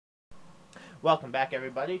Welcome back,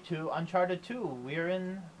 everybody, to Uncharted 2. We're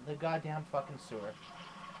in the goddamn fucking sewer.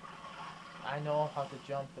 I know how to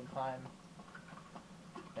jump and climb.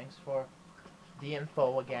 Thanks for the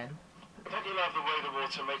info again. Don't you love the way the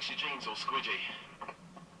water makes your jeans all squidgy?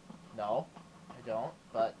 No, I don't,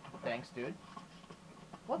 but thanks, dude.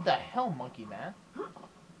 What the hell, monkey man?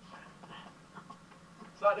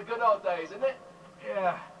 It's like the good old days, isn't it?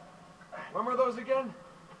 Yeah. When were those again?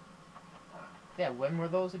 Yeah, when were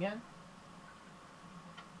those again?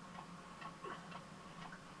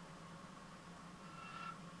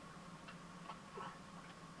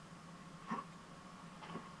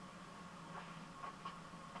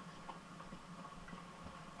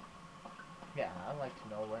 Yeah, I'd like to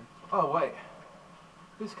know when. Oh, wait.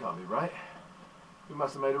 This can't be right. We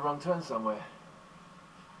must have made a wrong turn somewhere.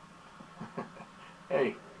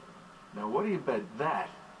 Hey, now what do you bet that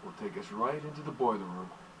will take us right into the boiler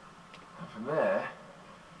room? And from there,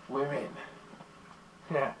 we're in.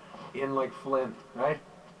 Yeah, in like Flynn, right?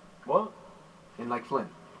 What? In like Flynn.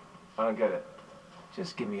 I don't get it.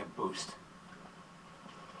 Just give me a boost.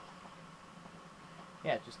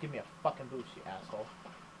 Yeah, just give me a fucking boost, you asshole.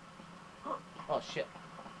 Oh, shit.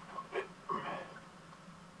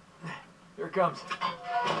 Here it comes.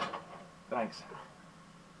 Thanks.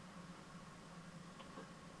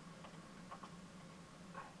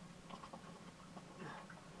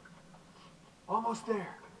 Almost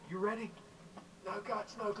there. You ready? No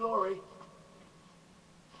guts, no glory.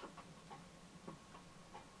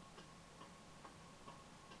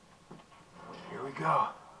 Here we go.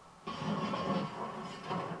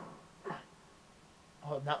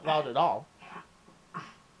 Oh, not loud at all.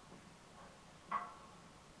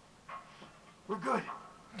 We're good.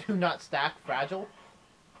 Do not stack fragile? Is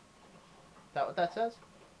that what that says?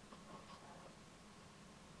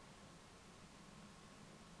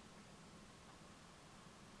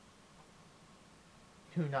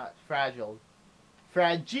 Do not fragile.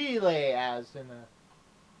 Fragile, as in a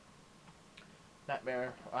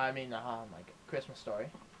nightmare. I mean, like a Christmas Story.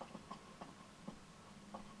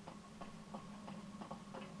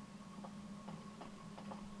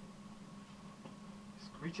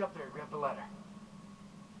 Just reach up there and grab the ladder.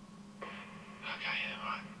 Okay,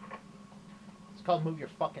 alright. It's called Move Your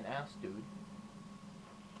Fucking Ass, dude.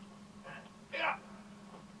 Yeah.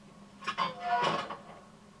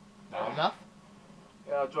 Not enough?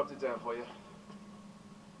 Yeah, I dropped it down for you.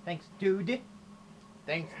 Thanks, dude.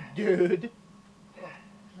 Thanks, dude.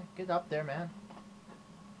 Get up there, man.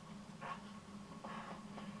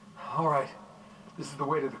 All right. This is the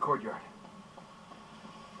way to the courtyard.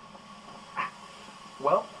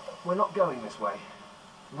 Well, we're not going this way.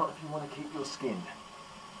 Not if you want to keep your skin.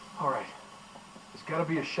 All right. There's got to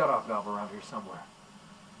be a shut-off valve around here somewhere.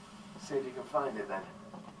 See if you can find it then.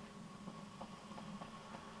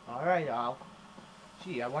 Alright, Al.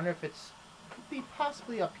 Gee, I wonder if it's... could be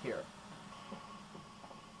possibly up here.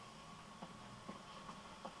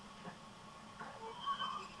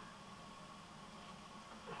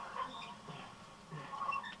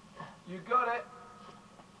 You got it.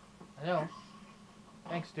 I know.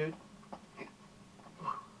 Thanks, dude.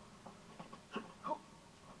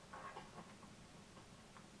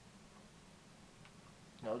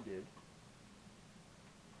 No, dude.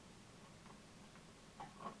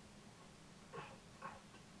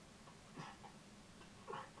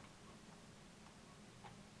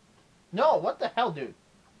 No, what the hell, dude?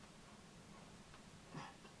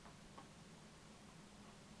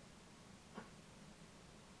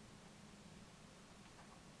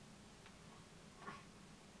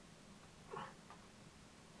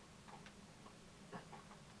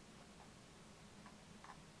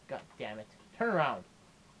 God damn it. Turn around.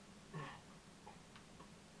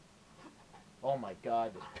 Oh my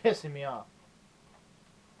god, it's pissing me off.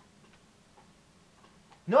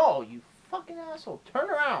 No, you fucking asshole. Turn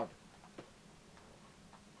around.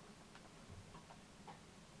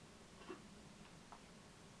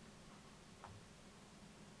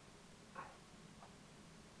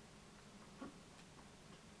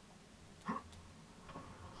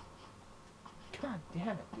 God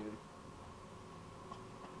damn it, dude.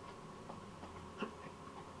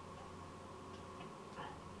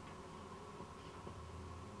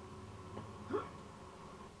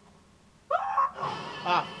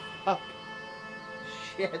 Ah, fuck.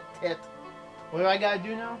 Shit, tit. What do I gotta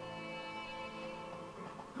do now?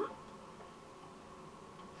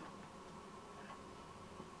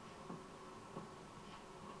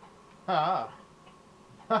 Ah.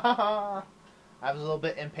 I was a little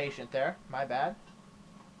bit impatient there. My bad.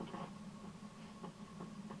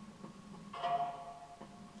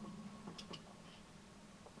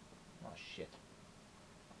 Oh, shit.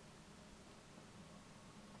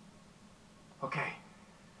 Okay.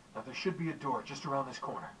 Now there should be a door just around this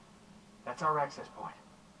corner. That's our access point.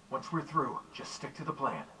 Once we're through, just stick to the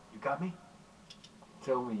plan. You got me?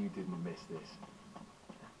 Tell me you didn't miss this.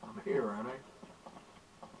 I'm here, aren't I?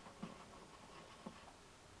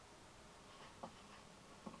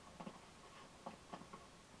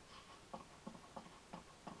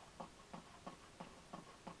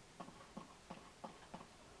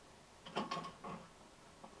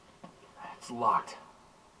 It's locked.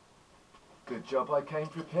 Good job I came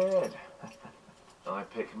prepared. I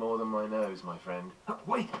pick more than my nose, my friend.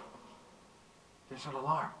 Wait! There's an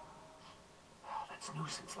alarm. That's new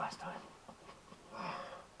since last time.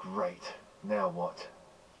 Great. Now what?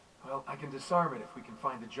 Well, I can disarm it if we can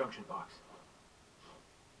find the junction box.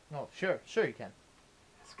 Oh, sure you can.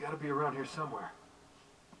 It's gotta be around here somewhere.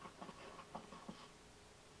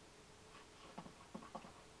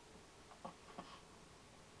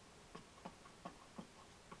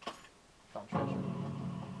 Found treasure.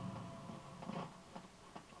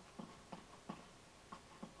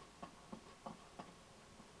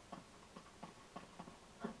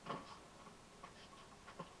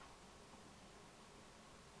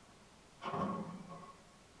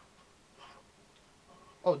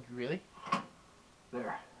 Oh, really?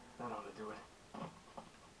 There. That ought to do it. All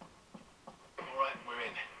right, we're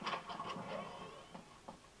in.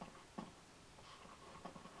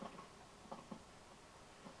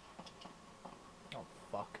 Oh,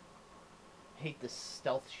 fuck. I hate this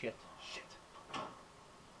stealth shit. Shit.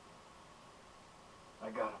 I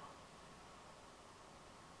got him.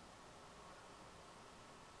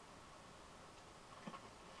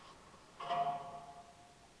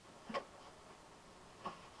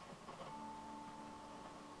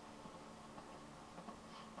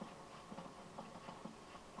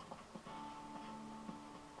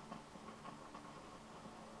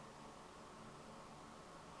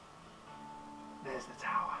 There's the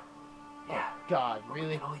tower. Yeah. God, But really?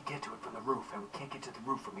 we can only get to it from the roof, and we can't get to the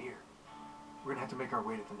roof from here. We're gonna have to make our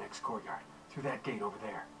way to the next courtyard, through that gate over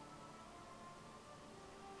there.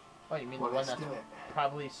 Oh, you mean Well, the one let's that's do it.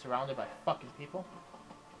 probably surrounded by fucking people?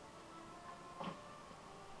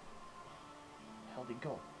 How'd he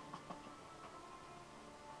go?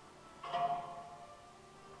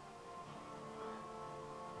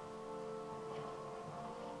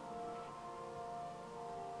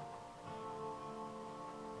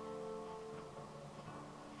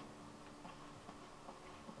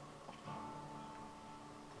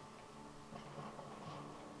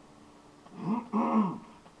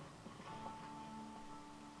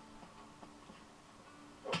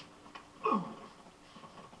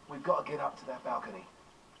 We've got to get up to that balcony.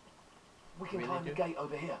 We can Really, climb the dude? gate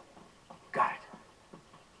over here. Got it.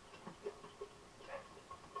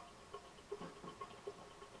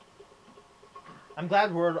 I'm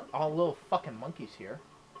glad we're all little fucking monkeys here.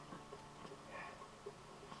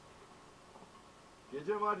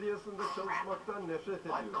 Gece vardiyasında çalışmaktan nefret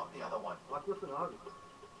I've ediyorum. got the other one. Haklısın abi.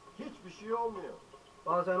 Hiçbir şey olmuyor.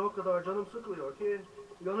 Bazen o kadar canım sıkılıyor ki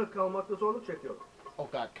yanık kalmakta zorluk çekiyorum.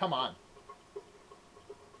 Oh god, come on.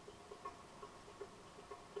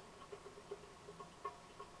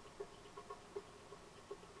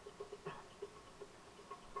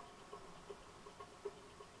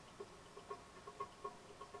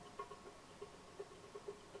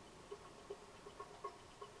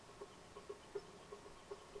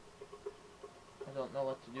 I don't know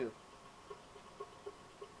what to do.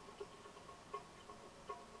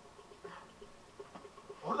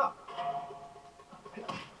 Orada.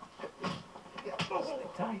 Stay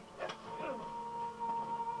tight.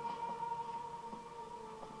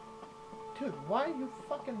 Dude, why are you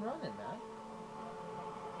fucking running, man?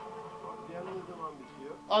 Gardiyan ne zaman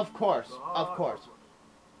bitiyor? Of course, Daha of course.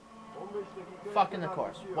 15 dakika Fucking of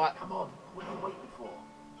course. What? Come on. What are you waiting for?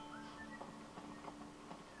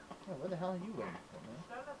 Yeah, what the hell are you waiting for, man?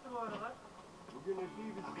 Neredesin bu aralar? Bugün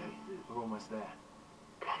Thieves Okay, sessiz. we're almost there.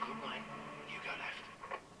 I'm good mate. You go left.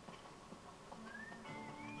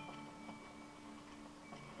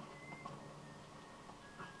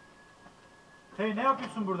 Hey, ne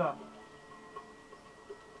yapıyorsun burada?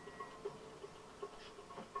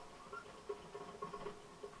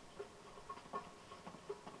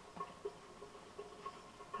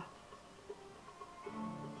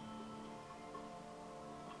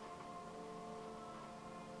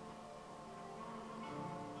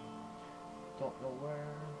 Don't know where.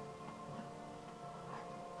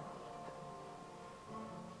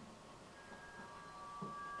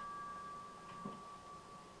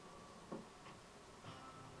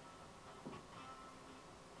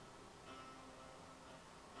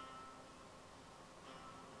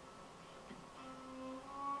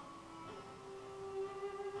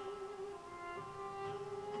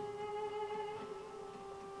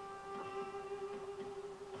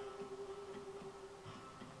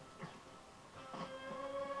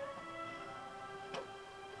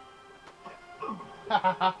 Ha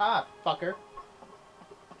ha ha ha, fucker.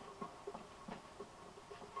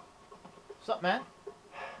 What's up, man?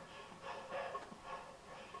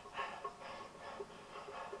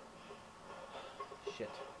 Shit.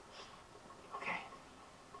 Okay.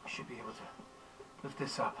 We should be able to lift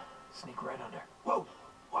this up. Sneak right under. Whoa!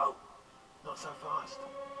 Whoa! Not so fast.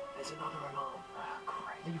 There's another alarm. Ah,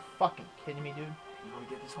 great. Are you fucking kidding me, dude? You want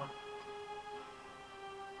to get this one?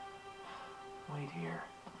 Wait here.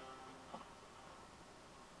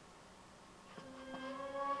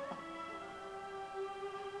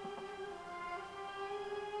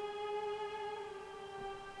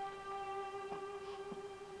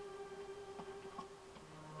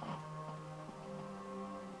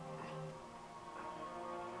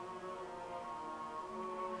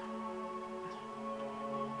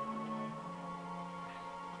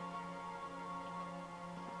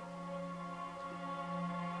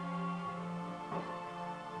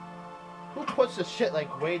 Who puts this shit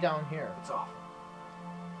like way down here? It's off.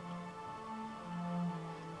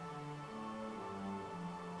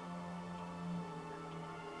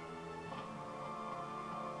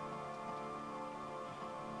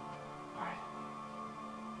 All right.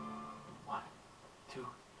 1, 2,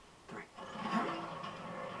 3.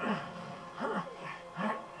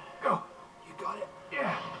 Go. You got it.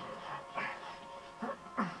 Yeah.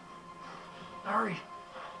 Hurry.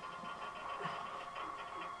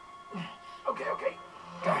 Okay, okay.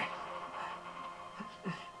 Okay.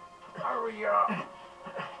 Hurry up.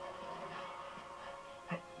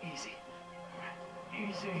 Easy.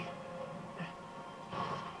 Easy.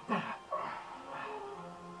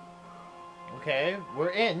 Okay, we're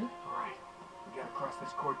in. Alright. We gotta cross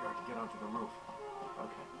this courtyard to get onto the roof.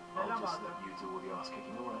 Okay. I'll just let you do all the ass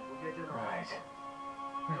kicking away. Bu gece de Right.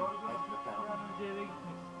 Doğru Head for the bir fountain. an önce eve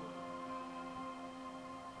gitmek istiyorum.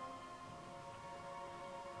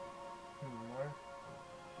 Where?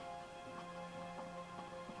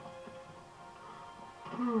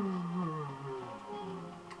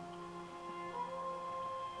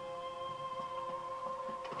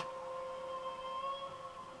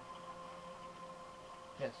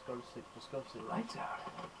 Yes, go to sleep. Just go to sleep. Lights out.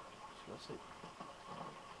 Just go to sleep.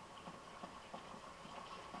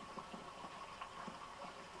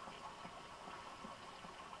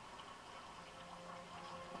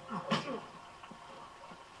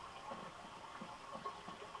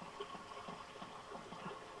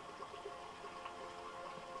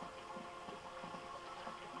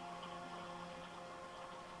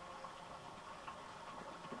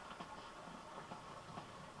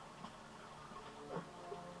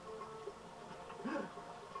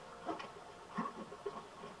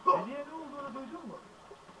 Hediye ne olduğunu duydun mu?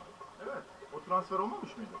 Evet. O transfer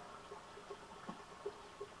olmamış mıydı?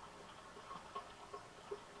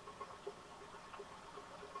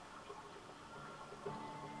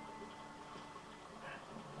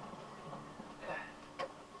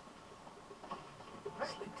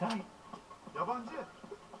 Sleep tight. Yabancı.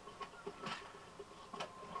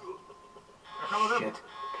 Yakaladım. Shit.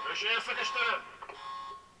 Köşeye sıkıştırın.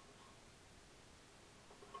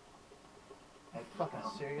 Head for the Fucking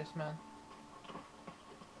fountain. serious, man?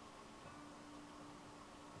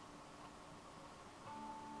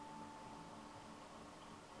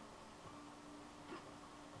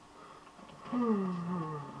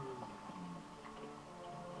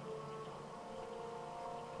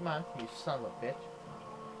 Come on, you son of a bitch.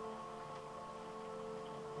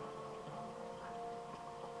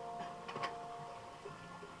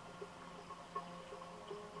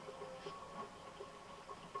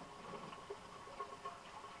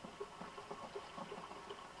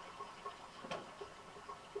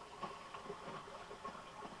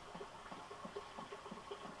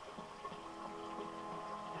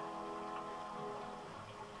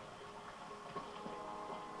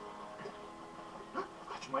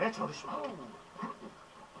 Kaçmaya çalışma.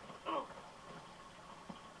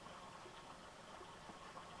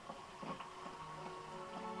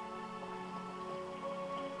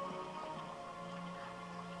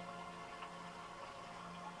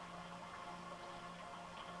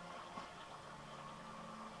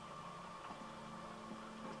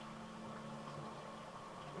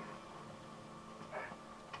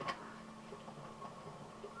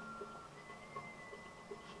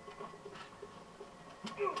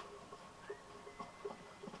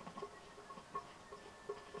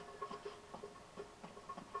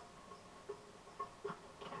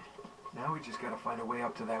 Now we just gotta find a way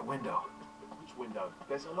up to that window. Which window?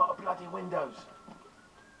 There's a lot of bloody windows.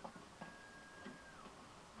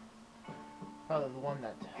 Probably the one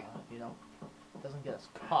that, you know, doesn't get us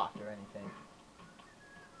caught or anything.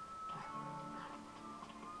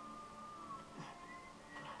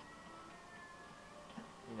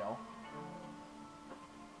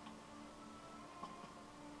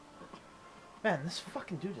 Man, this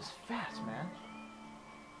fucking dude is fast, man.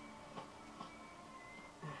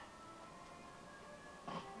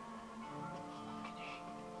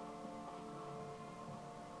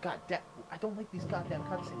 God damn, I don't like these goddamn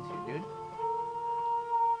cutscenes here, dude.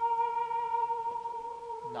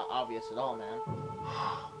 Not obvious at all, man.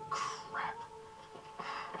 Oh, crap.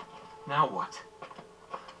 Now what?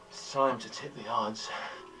 It's time to tip the odds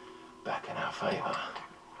back in our favor.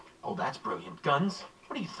 Oh, that's brilliant. Guns?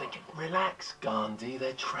 What are you thinking? Relax, Gandhi.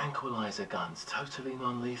 They're tranquilizer guns, totally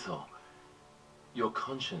non-lethal. Your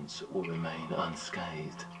conscience will remain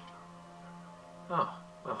unscathed. Oh,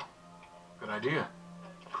 well, good idea.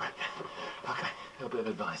 Great. Okay, a bit of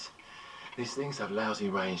advice. These things have lousy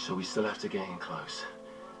range, so we still have to get in close.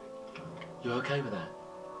 You okay with that?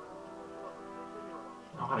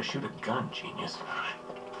 Know how to shoot a gun, genius.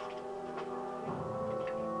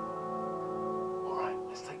 Alright,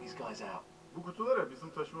 let's take these guys out. Bu kutuları bizim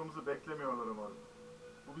taşımamızı beklemiyorlar umarım.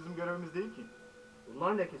 Bu bizim görevimiz değil ki.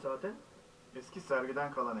 Bunlar ne ki zaten? Eski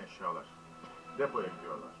sergiden kalan eşyalar. Depoya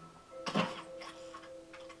gidiyorlar.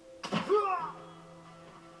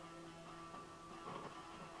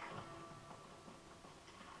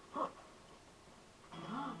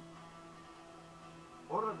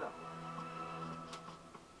 Orada.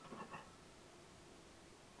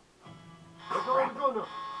 Yakaladık onu.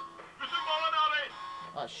 Bütün malını arayın.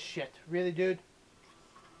 Oh shit, really, dude?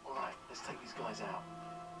 Alright, let's take these guys out.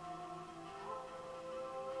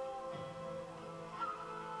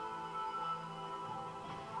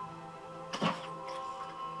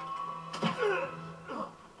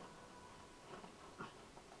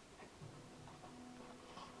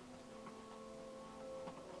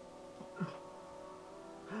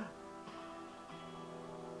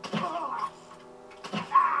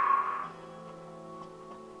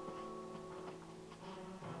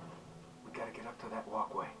 We gotta get up to that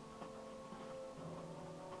walkway.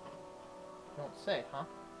 Don't say, huh?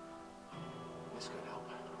 This could help.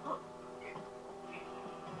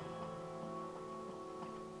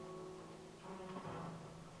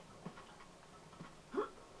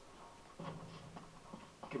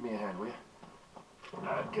 Give me a hand, will you?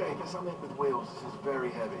 Okay, there's something with wheels. This is very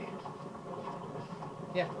heavy.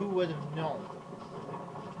 Yeah, who would have known?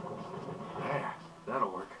 There,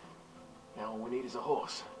 that'll work. Now all we need is a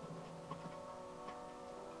horse.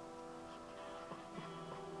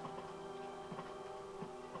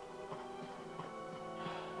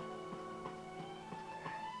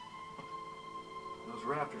 Those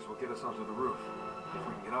rafters will get us onto the roof, if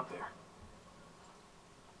we can get up there.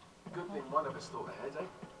 Good thing one of us thought ahead, eh?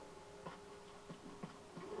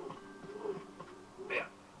 Yeah.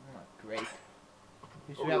 Oh, great.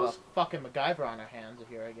 We should have a fucking MacGyver on our hands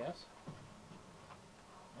here, I guess.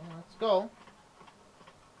 Yeah, let's go.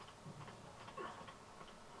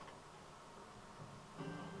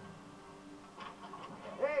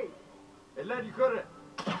 Hey! Eller yukarı.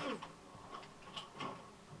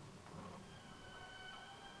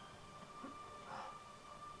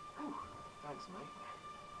 Thanks, mate.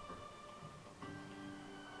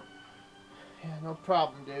 Yeah, no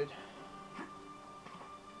problem, dude.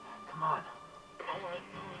 Come on. Alright. I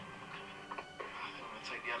think I'm gonna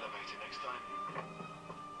take the elevator next time.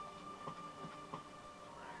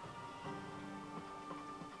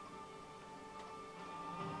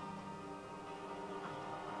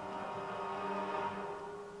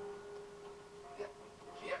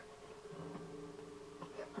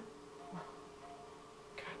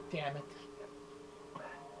 Damn it.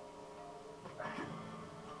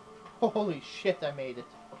 Holy shit, I made it.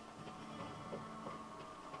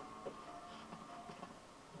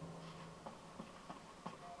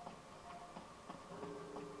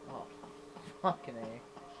 Oh, fucking A.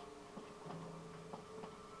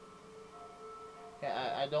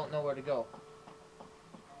 Yeah, I don't know where to go.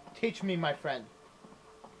 Teach me, my friend.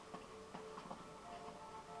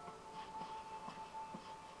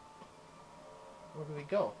 Where do we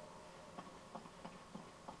go?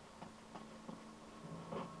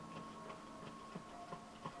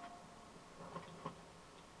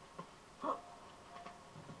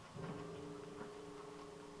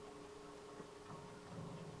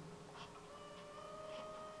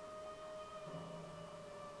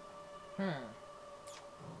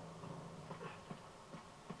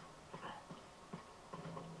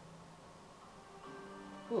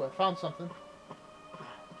 Ooh, I found something.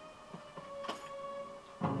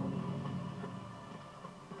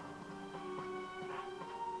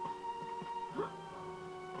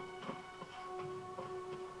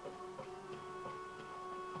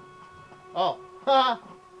 Oh, ha!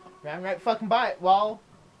 Ran right fucking by it, wall.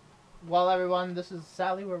 well, everyone, this is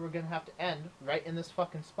sadly where we're gonna have to end, right in this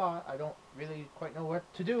fucking spot. I don't really quite know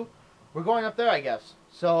what to do. We're going up there, I guess.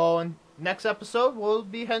 So, in next episode, we'll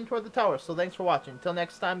be heading toward the tower. So, thanks for watching. Until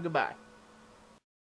next time, goodbye.